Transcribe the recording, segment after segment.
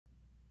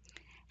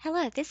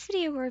Hello, this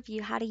video will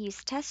review how to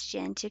use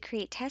TestGen to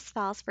create test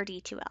files for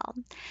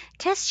D2L.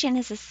 TestGen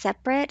is a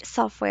separate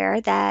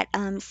software that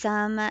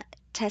some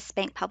test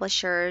bank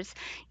publishers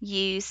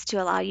use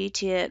to allow you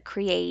to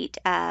create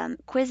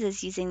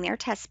quizzes using their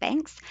test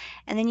banks,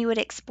 and then you would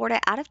export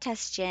it out of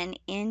TestGen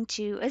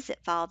into a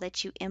zip file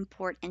that you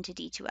import into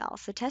D2L.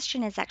 So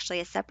TestGen is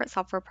actually a separate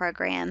software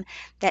program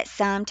that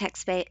some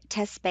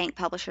test bank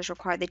publishers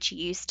require that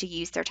you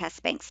use their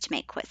test banks to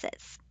make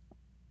quizzes.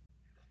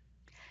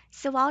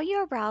 So while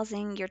you're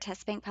browsing your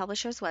test bank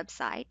publisher's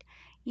website,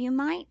 you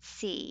might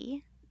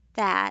see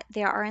that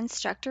there are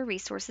instructor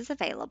resources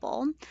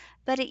available,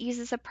 but it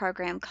uses a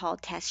program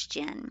called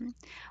TestGen.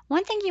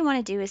 One thing you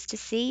want to do is to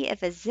see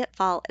if a zip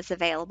file is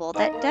available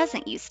that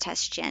doesn't use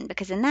TestGen,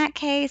 because in that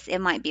case, it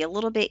might be a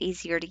little bit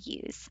easier to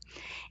use.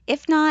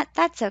 If not,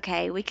 that's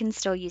okay. We can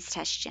still use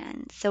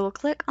TestGen. So we'll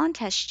click on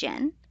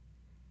TestGen,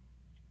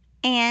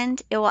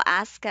 and it will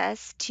ask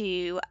us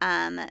to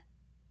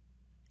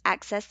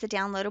access the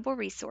downloadable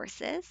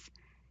resources.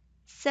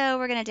 So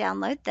we're going to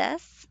download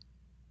this.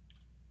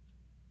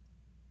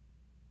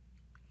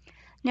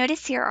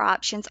 Notice here our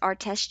options are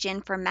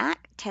TestGen for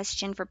Mac,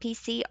 TestGen for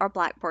PC, or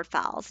Blackboard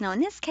files. Now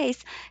in this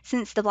case,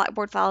 since the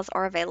Blackboard files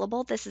are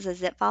available, this is a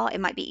zip file, it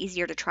might be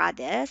easier to try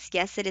this.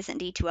 Yes, it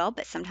isn't D2L,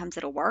 but sometimes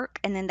it'll work,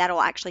 and then that'll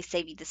actually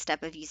save you the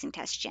step of using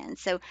TestGen.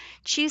 So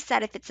choose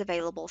that if it's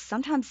available.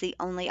 Sometimes the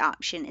only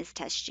option is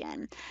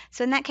TestGen.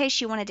 So in that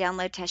case, you want to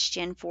download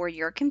TestGen for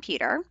your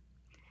computer.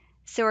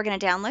 So we're going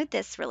to download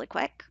this really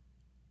quick.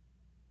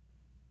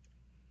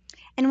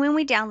 And when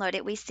we download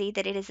it, we see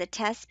that it is a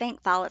test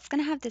bank file. It's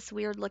going to have this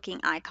weird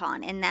looking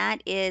icon, and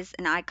that is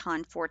an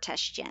icon for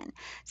TestGen.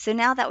 So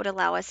now that would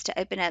allow us to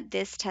open up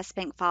this test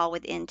bank file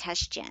within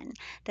TestGen.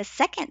 The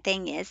second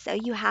thing is, so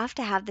you have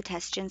to have the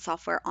TestGen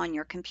software on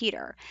your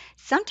computer.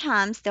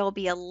 Sometimes there will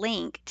be a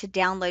link to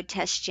download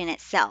TestGen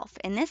itself.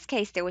 In this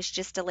case, there was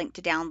just a link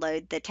to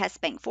download the test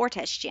bank for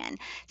TestGen.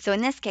 So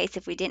in this case,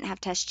 if we didn't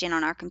have TestGen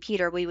on our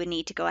computer, we would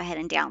need to go ahead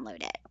and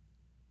download it.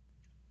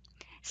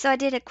 So I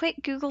did a quick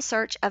Google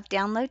search of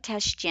download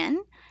TestGen,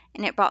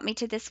 and it brought me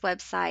to this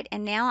website,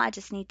 and now I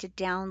just need to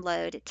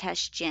download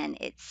TestGen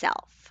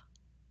itself.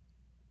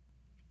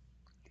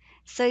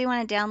 So you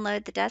want to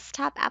download the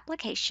desktop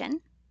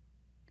application,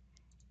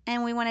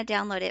 and we want to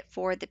download it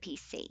for the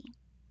PC.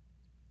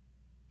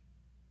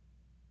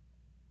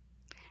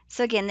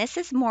 So again, this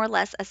is more or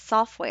less a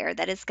software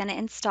that is going to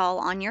install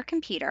on your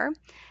computer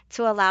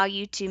to allow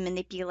you to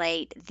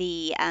manipulate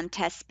the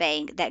test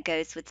bank that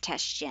goes with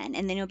TestGen,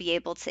 and then you'll be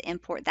able to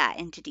import that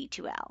into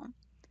D2L.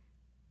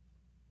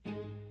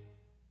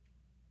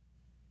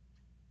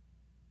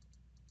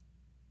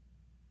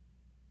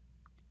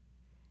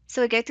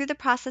 So we go through the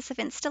process of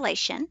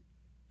installation.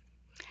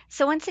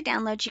 So once it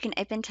downloads, you can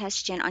open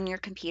TestGen on your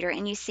computer,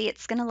 and you see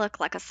it's going to look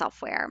like a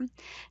software.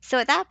 So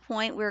at that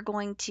point, we're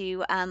going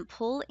to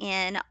pull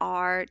in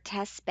our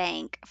test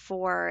bank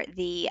for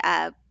the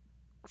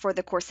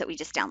course that we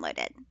just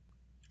downloaded.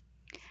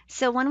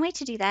 So one way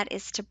to do that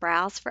is to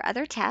browse for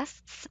other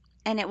tests,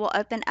 and it will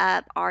open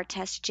up our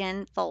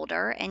TestGen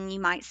folder, and you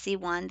might see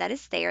one that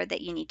is there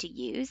that you need to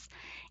use.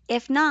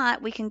 If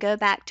not, we can go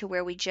back to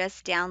where we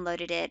just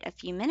downloaded it a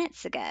few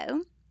minutes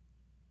ago.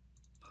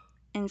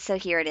 And so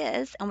here it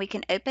is, and we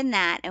can open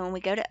that, and when we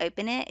go to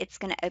open it, it's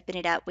going to open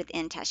it up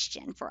within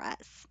TestGen for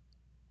us.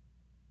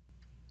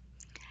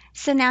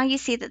 So now you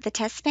see that the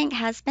test bank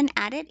has been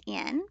added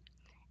in,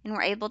 and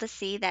we're able to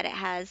see that it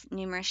has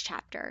numerous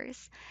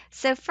chapters.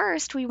 So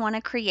first we want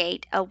to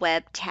create a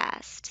web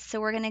test. So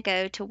we're going to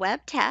go to web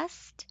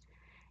test,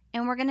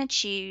 and we're going to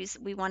choose,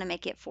 we want to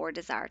make it for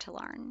Desire to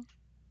Learn.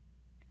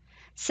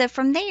 So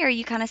from there,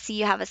 you kind of see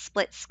you have a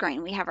split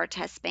screen. We have our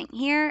test bank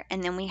here,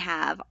 and then we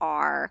have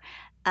our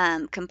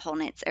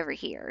components over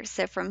here.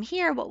 So from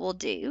here, what we'll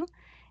do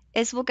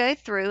is we'll go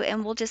through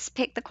and we'll just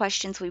pick the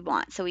questions we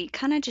want. So we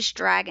kind of just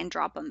drag and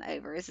drop them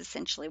over is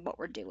essentially what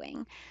we're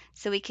doing.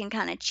 So we can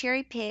kind of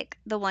cherry pick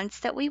the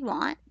ones that we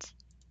want.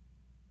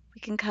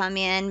 We can come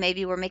in,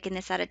 maybe we're making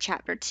this out of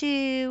chapter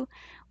 2.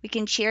 We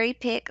can cherry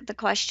pick the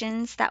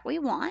questions that we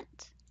want.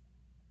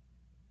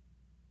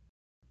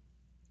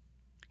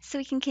 So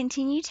we can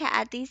continue to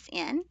add these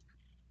in.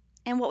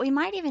 And what we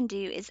might even do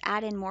is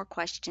add in more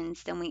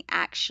questions than we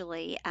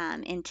actually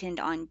intend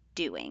on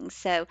doing.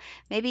 So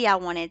maybe I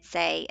wanted,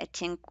 say, a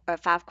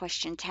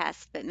 5-question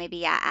test, but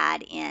maybe I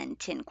add in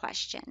 10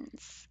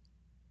 questions.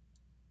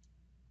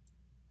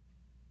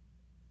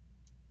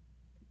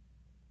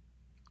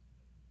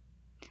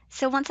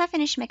 So once I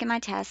finish making my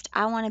test,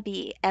 I want to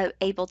be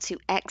able to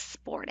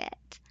export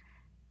it.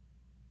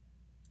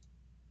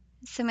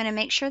 So I'm going to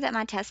make sure that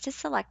my test is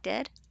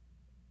selected.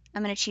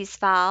 I'm going to choose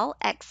File,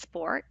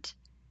 Export,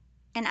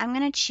 and I'm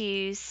going to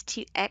choose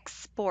to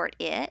export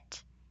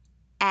it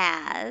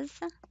as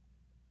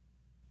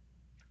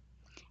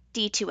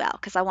D2L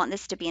because I want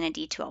this to be in a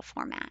D2L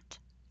format.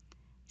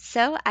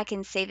 So I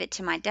can save it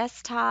to my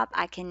desktop.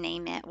 I can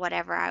name it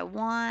whatever I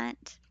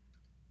want.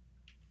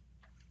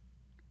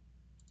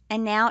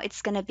 And now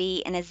it's going to be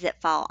in a zip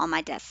file on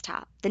my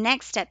desktop. The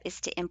next step is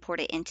to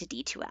import it into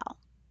D2L.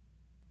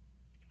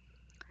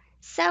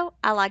 So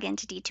I log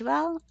into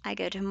D2L, I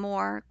go to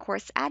More,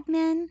 Course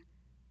Admin,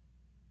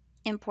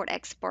 Import,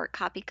 Export,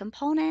 Copy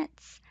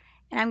Components,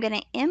 and I'm going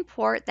to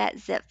import that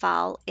zip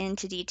file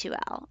into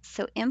D2L.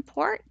 So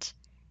import,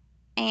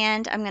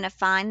 and I'm going to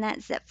find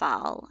that zip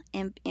file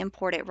and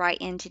import it right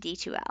into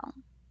D2L.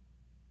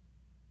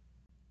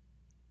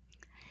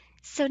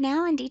 So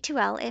now in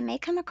D2L, it may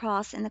come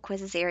across in the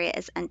quizzes area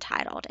as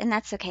untitled, and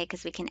that's okay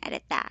because we can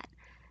edit that.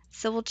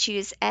 So we'll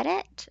choose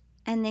Edit,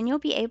 and then you'll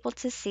be able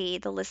to see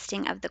the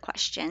listing of the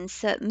questions.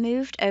 So it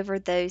moved over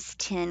those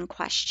 10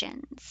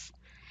 questions.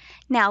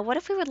 Now, what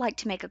if we would like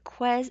to make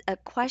a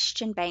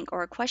question bank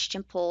or a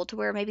question pool to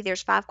where maybe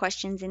there's 5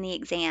 questions in the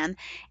exam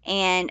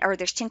or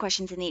there's 10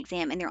 questions in the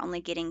exam and they're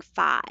only getting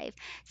 5.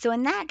 So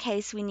in that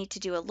case, we need to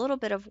do a little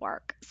bit of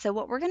work. So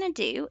what we're going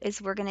to do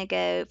is we're going to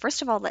go,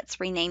 first of all, let's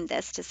rename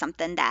this to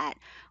something that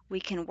we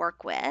can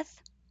work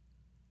with.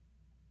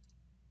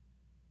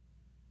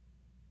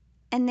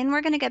 And then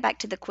we're going to go back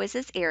to the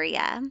quizzes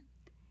area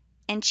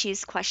and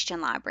choose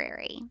question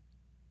library.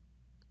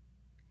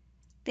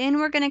 Then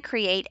we're going to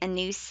create a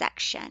new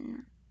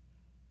section.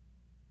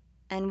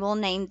 And we'll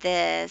name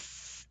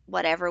this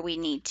whatever we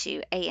need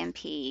to,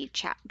 AMP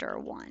Chapter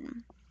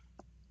 1.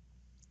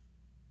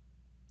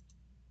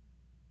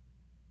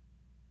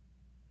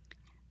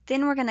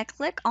 Then we're going to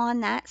click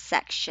on that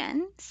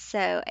section,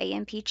 so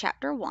AMP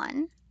Chapter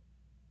 1,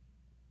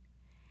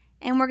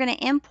 and we're going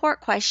to import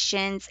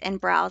questions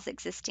and browse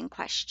existing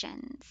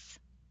questions.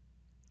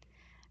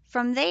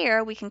 From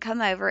there, we can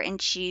come over and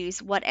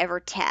choose whatever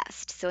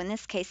test. So in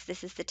this case,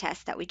 this is the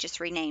test that we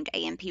just renamed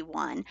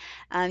AMP1.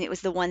 It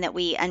was the one that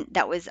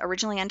that was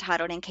originally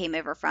untitled and came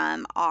over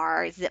from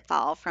our zip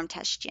file from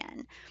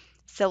TestGen.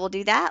 So we'll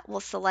do that. We'll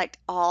select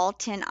all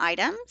 10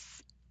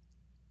 items,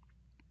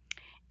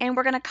 and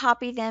we're going to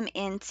copy them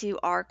into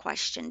our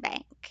question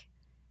bank.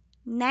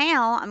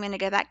 Now I'm going to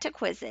go back to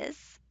quizzes,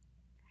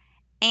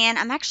 and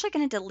I'm actually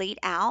going to delete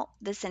out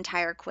this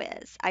entire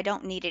quiz. I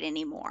don't need it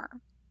anymore.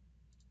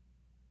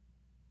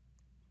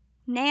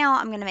 Now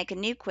I'm going to make a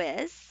new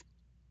quiz.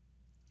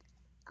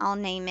 I'll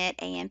name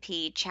it AMP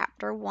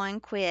Chapter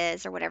 1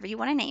 Quiz or whatever you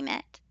want to name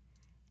it.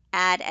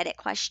 Add edit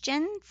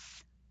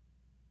questions.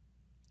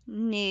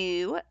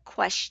 New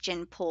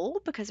question pool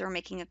because we're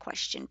making a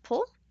question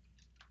pool.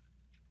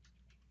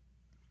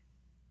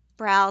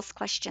 Browse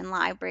question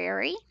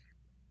library.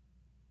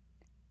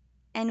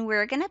 And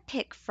we're going to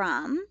pick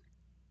from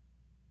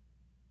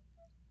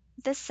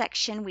the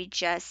section we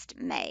just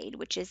made,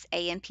 which is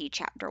AMP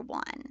Chapter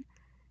 1.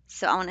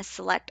 So I want to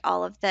select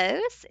all of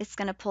those. It's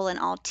going to pull in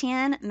all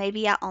 10.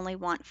 Maybe I only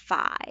want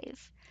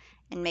 5.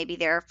 And maybe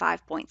there are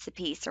 5 points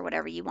apiece or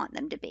whatever you want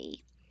them to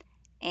be.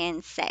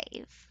 And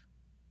save.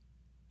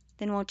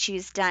 Then we'll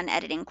choose Done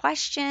Editing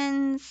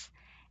Questions.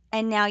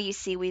 And now you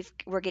see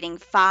we're getting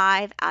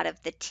 5 out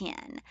of the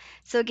 10.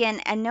 So again,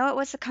 I know it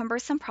was a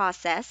cumbersome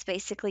process.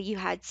 Basically, you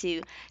had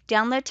to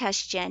download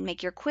TestGen,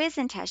 make your quiz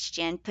in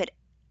TestGen, put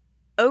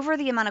over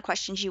the amount of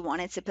questions you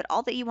wanted, so put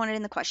all that you wanted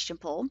in the question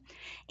pool,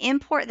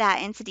 import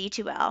that into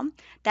D2L.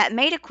 That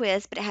made a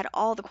quiz, but it had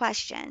all the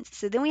questions.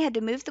 So then we had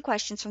to move the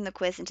questions from the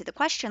quiz into the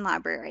question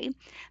library,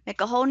 make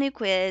a whole new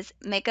quiz,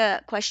 make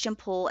a question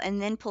pool, and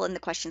then pull in the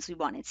questions we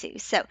wanted to.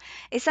 So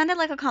it sounded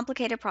like a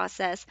complicated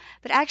process,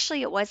 but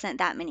actually it wasn't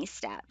that many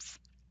steps.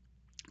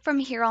 From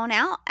here on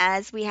out,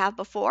 as we have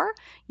before,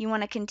 you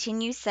want to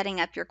continue setting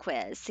up your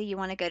quiz. So you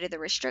want to go to the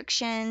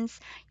restrictions.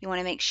 You want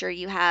to make sure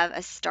you have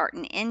a start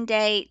and end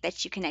date,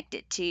 that you connect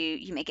it to,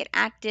 you make it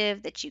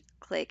active, that you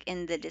click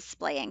in the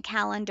display and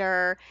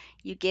calendar.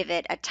 You give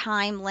it a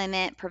time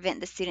limit, prevent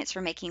the students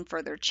from making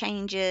further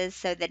changes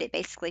so that it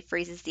basically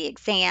freezes the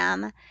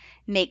exam.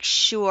 Make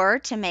sure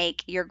to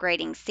make your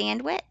grading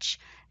sandwich.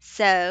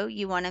 So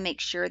you want to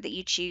make sure that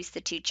you choose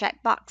the 2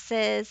 check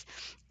boxes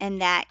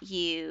and that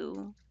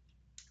you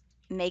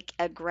make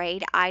a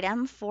grade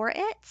item for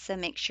it. So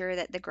make sure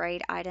that the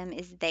grade item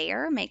is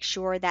there. Make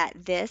sure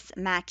that this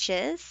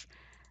matches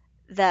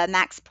the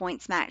max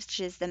points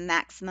matches the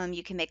maximum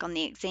you can make on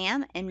the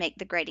exam, and make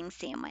the grading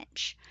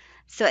sandwich.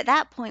 So at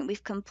that point,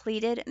 we've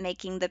completed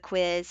making the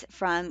quiz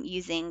from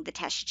using the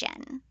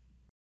TestGen.